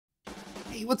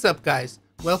Hey, what's up guys?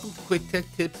 Welcome to Quik Tech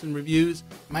Tips and Reviews.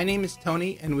 My name is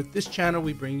Tony, and with this channel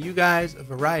we bring you guys a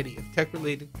variety of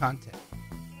tech-related content.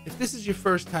 If this is your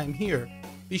first time here,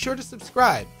 be sure to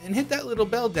subscribe and hit that little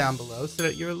bell down below so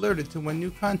that you're alerted to when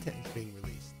new content is being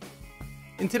released.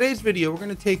 In today's video, we're going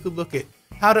to take a look at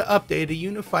how to update a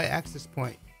Unifi access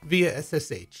point via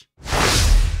SSH.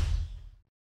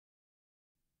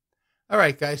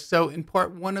 Alright guys, so in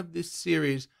part 1 of this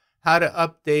series, how to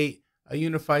update a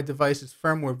Unifi device's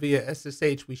firmware via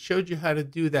SSH, we showed you how to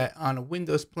do that on a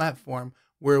Windows platform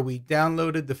where we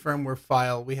downloaded the firmware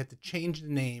file, we had to change the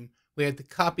name, we had to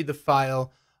copy the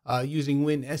file using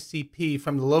WinSCP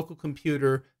from the local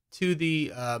computer to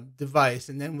the device,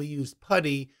 and then we used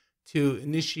PuTTY to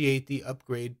initiate the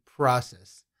upgrade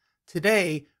process.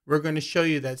 Today, we're going to show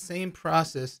you that same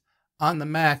process on the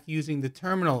Mac using the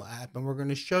Terminal app, and we're going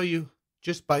to show you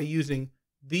just by using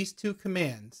these two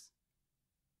commands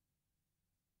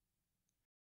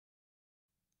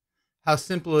how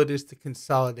simple it is to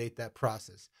consolidate that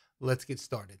process. Let's get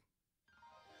started.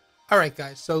 Alright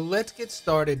guys, so let's get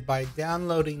started by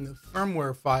downloading the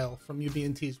firmware file from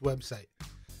UBNT's website.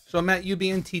 So I'm at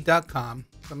ubnt.com,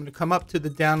 so I'm going to come up to the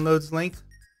downloads link,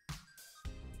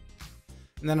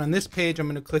 and then on this page I'm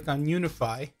going to click on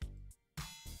Unifi,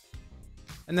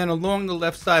 and then along the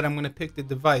left side I'm going to pick the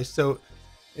device. So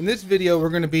in this video we're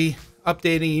going to be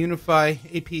updating Unifi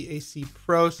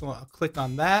uap-ac-pro, so I'll click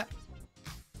on that.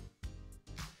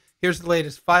 Here's the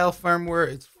latest file firmware,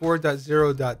 it's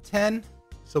 4.0.10.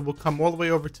 So we'll come all the way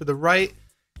over to the right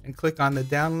and click on the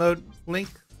download link.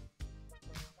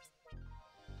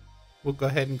 We'll go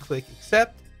ahead and click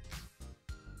accept.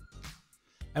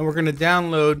 And we're going to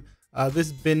download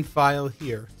this bin file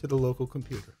here to the local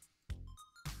computer.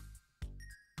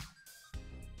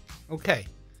 Okay,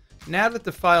 now that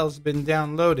the file's been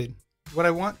downloaded, what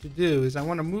I want to do is I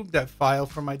want to move that file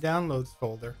from my downloads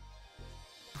folder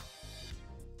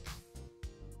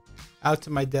out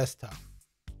to my desktop.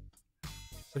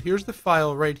 So here's the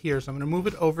file right here, so I'm going to move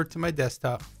it over to my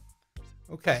desktop.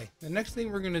 Okay, the next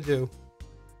thing we're going to do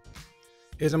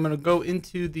is I'm going to go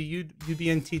into the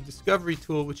UBNT discovery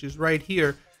tool, which is right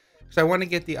here, because I want to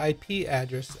get the IP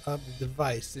address of the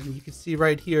device. And you can see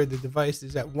right here the device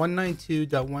is at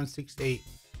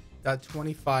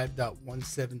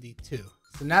 192.168.25.172.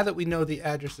 So now that we know the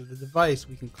address of the device,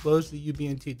 we can close the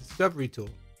UBNT discovery tool.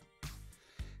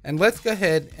 And let's go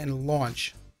ahead and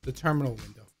launch the terminal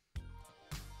window.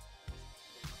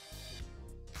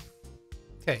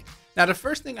 Okay, now the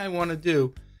first thing I want to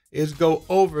do is go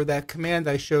over that command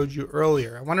I showed you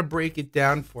earlier. I want to break it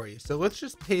down for you. So let's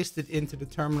just paste it into the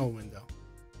terminal window.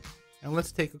 And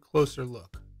let's take a closer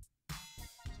look.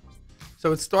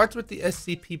 So it starts with the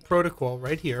SCP protocol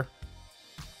right here.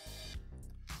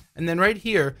 And then right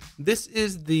here, this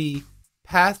is the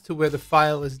path to where the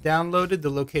file is downloaded, the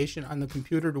location on the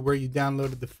computer to where you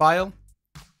downloaded the file.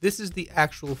 This is the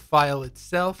actual file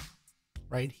itself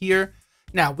right here.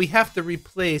 Now we have to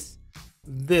replace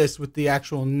this with the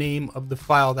actual name of the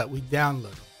file that we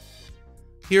downloaded.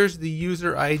 Here's the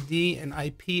user ID and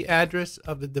IP address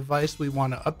of the device we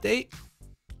want to update.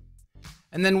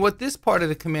 And then what this part of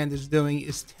the command is doing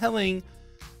is telling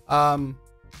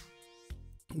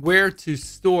where to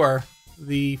store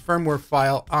the firmware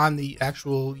file on the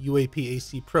actual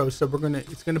uap-ac-pro. So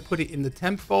it's gonna put it in the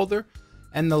temp folder,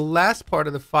 and the last part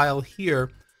of the file here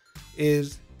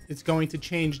is it's going to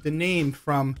change the name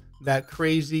from that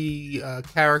crazy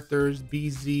characters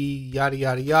bz yada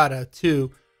yada yada to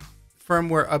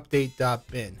firmware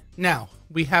update.bin. Now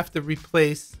we have to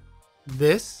replace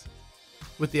this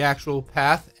with the actual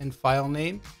path and file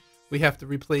name. We have to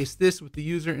replace this with the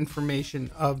user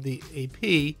information of the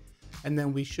AP, and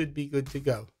then we should be good to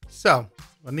go. So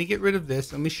let me get rid of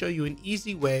this. Let me show you an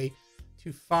easy way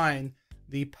to find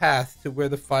the path to where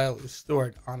the file is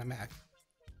stored on a Mac.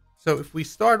 So if we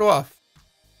start off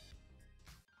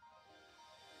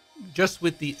just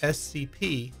with the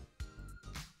SCP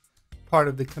part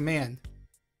of the command,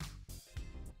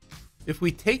 if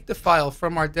we take the file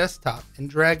from our desktop and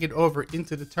drag it over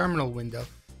into the terminal window,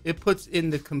 it puts in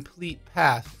the complete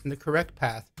path and the correct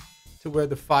path to where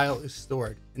the file is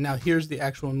stored. And now here's the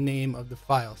actual name of the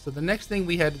file. So the next thing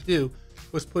we had to do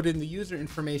was put in the user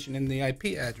information and the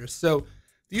IP address. So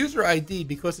the user ID,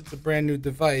 because it's a brand new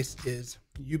device, is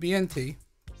UBNT,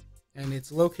 and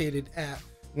it's located at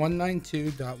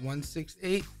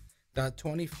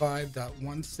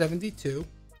 192.168.25.172.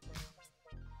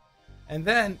 And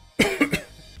then,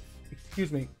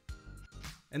 excuse me,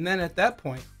 and then at that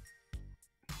point,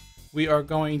 we are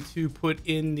going to put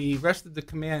in the rest of the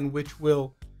command, which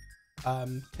will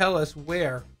tell us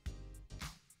where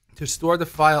to store the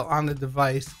file on the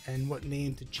device and what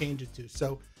name to change it to.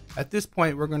 So at this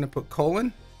point, we're going to put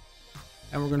colon,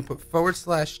 and we're going to put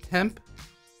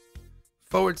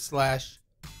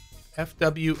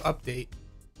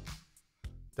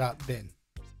 /temp/fwupdate.bin.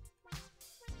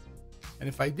 And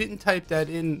if I didn't type that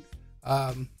in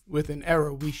with an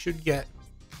error, we should get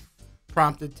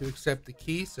prompted to accept the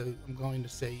key. So I'm going to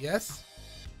say yes.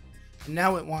 And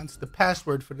now it wants the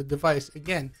password for the device.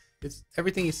 Again,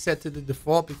 everything is set to the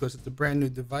default because it's a brand new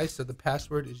device. So the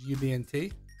password is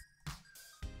UBNT.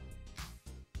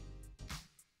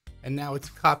 And now it's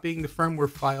copying the firmware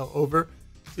file over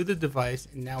to the device,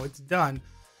 and now it's done.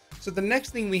 So the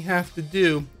next thing we have to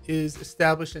do is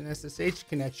establish an SSH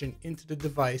connection into the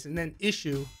device and then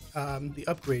issue the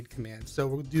upgrade command. So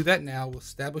we'll do that now. We'll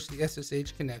establish the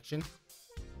SSH connection.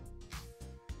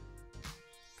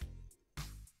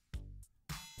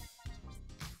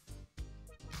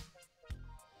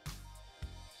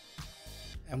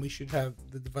 And we should have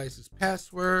the device's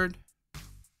password.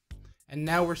 And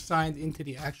now we're signed into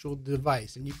the actual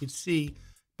device, and you can see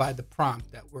by the prompt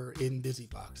that we're in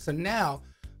BusyBox. So now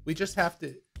we just have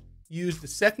to use the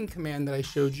second command that I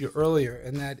showed you earlier,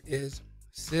 and that is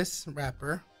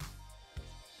syswrapper.sh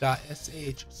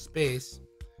space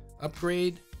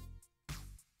upgrade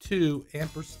to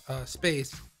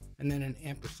space and then an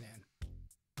ampersand.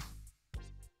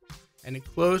 And it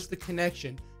closed the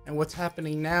connection. And what's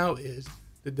happening now is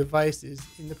the device is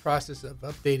in the process of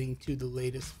updating to the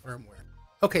latest firmware.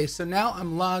 Okay, so now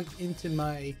I'm logged into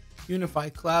my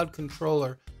Unifi cloud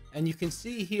controller, and you can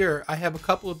see here I have a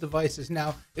couple of devices.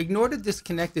 Now, ignore the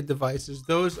disconnected devices.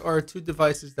 Those are two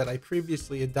devices that I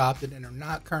previously adopted and are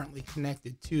not currently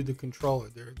connected to the controller.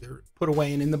 They're put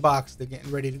away and in the box. They're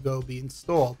getting ready to go be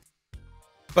installed.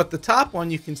 But the top one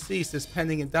you can see says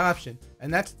pending adoption,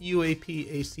 and that's the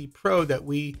uap-ac-pro that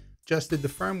we just did the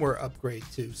firmware upgrade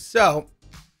to. So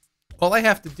all I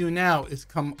have to do now is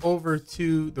come over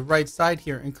to the right side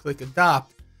here and click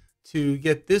adopt to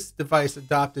get this device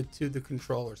adopted to the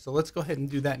controller. So let's go ahead and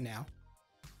do that now.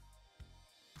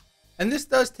 And this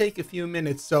does take a few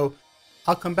minutes, so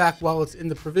I'll come back while it's in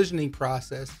the provisioning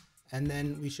process, and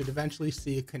then we should eventually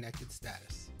see a connected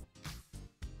status.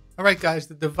 All right, guys,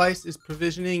 the device is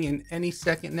provisioning, and any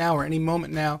second now or any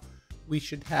moment now, we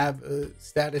should have a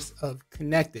status of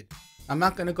connected. I'm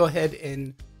not going to go ahead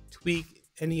and tweak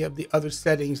any of the other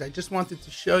settings. I just wanted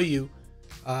to show you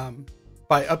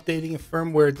by updating a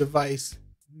firmware device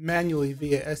manually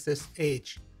via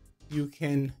SSH, you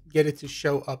can get it to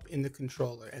show up in the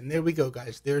controller. And there we go,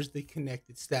 guys. There's the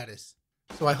connected status.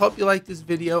 So I hope you liked this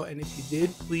video, and if you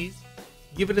did, please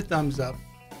give it a thumbs up.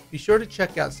 Be sure to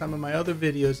check out some of my other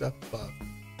videos up above.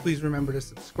 Please remember to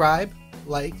subscribe,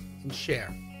 like, and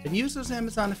share. And use those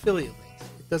Amazon affiliate links.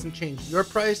 It doesn't change your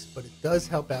price, but it does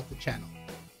help out the channel.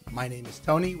 My name is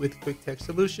Tony with Quik Tech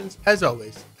Solutions. As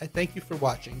always, I thank you for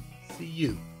watching. See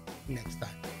you next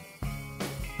time.